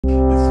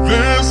If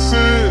this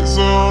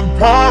isn't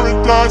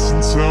paradise,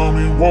 then tell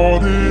me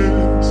what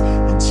is,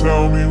 then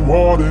tell me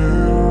what is.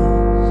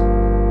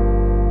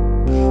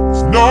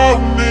 There's no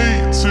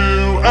need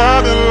to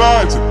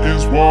analyze, it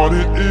is what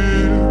it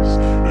is,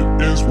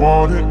 it is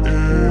what it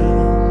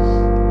is.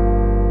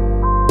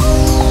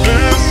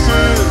 This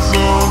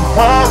isn't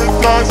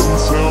paradise, then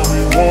tell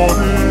me what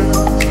is,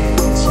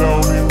 then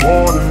tell me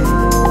what is.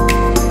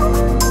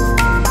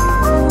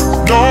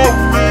 There's no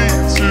need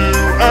to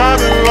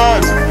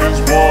analyze, it is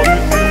what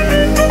it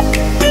is,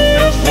 it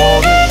is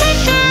what it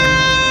is.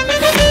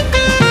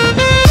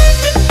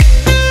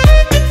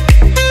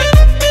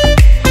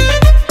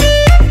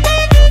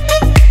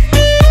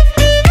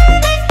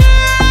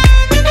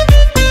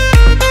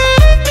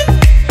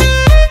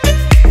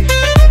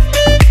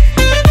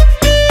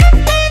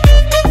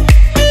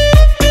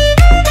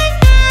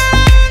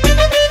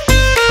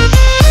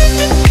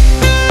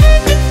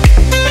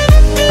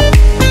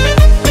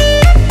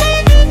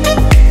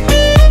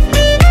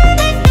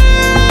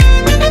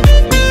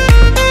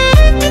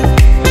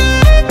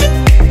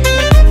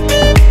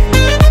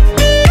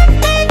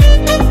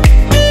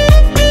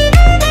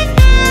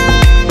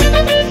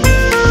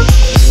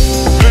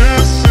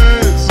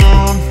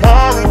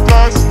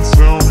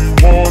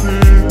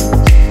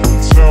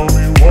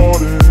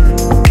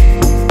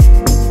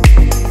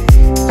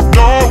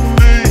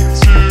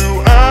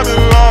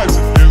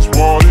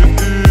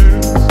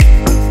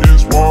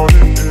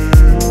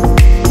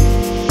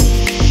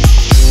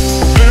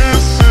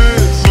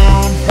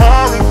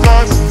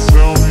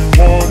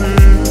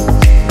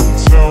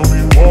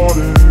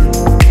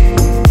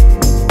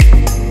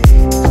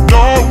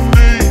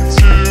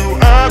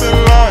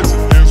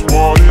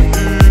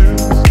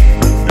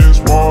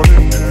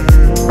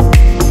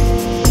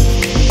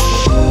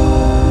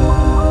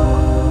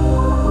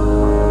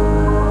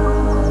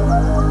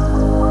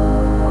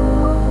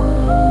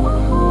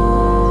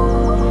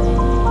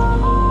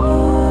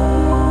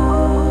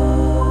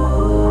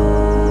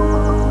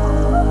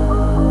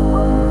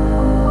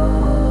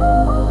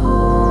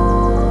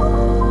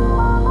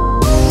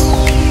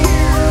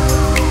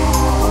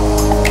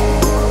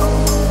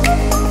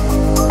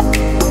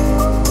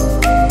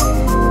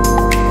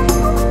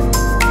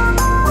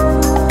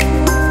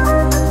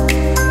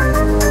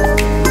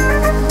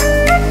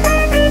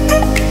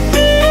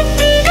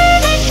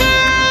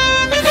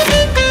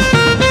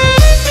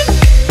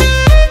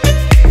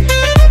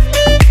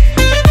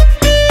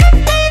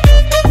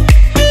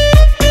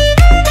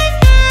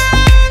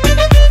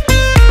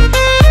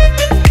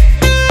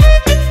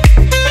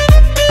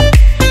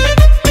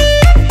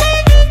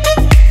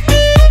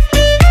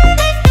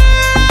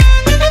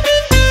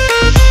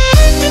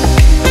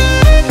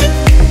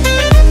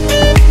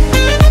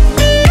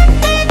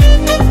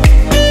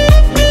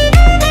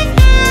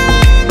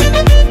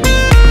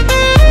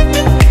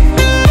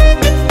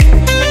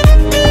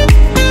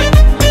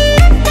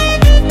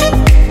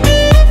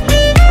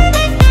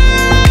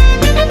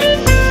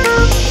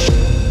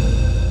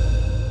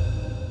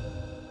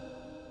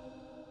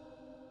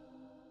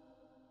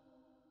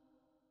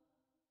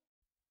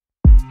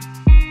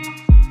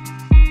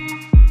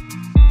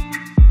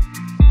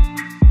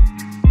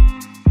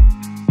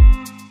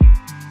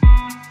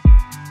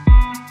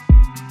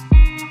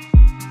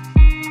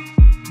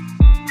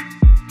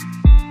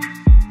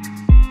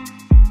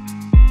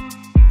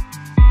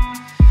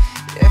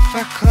 If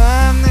I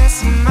climb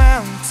this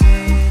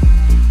mountain,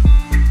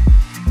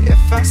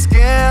 if I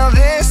scale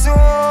this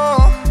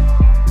wall,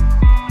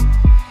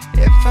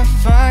 if I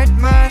fight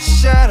my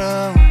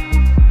shadow,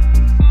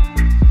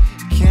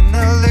 can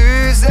I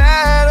lose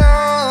at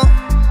all?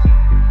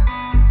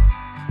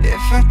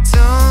 If I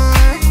don't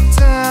look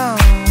down,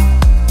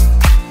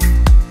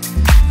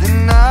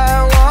 then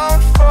I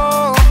won't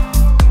fall.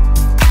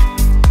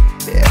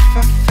 If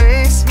I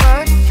face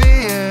my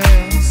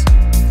fears,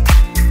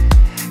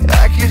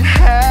 I could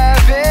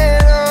have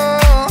it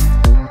all.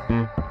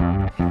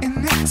 In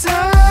the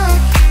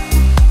dark,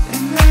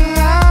 in the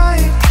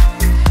light,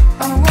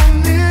 I won't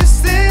lose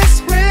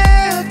this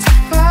will to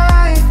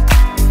fight.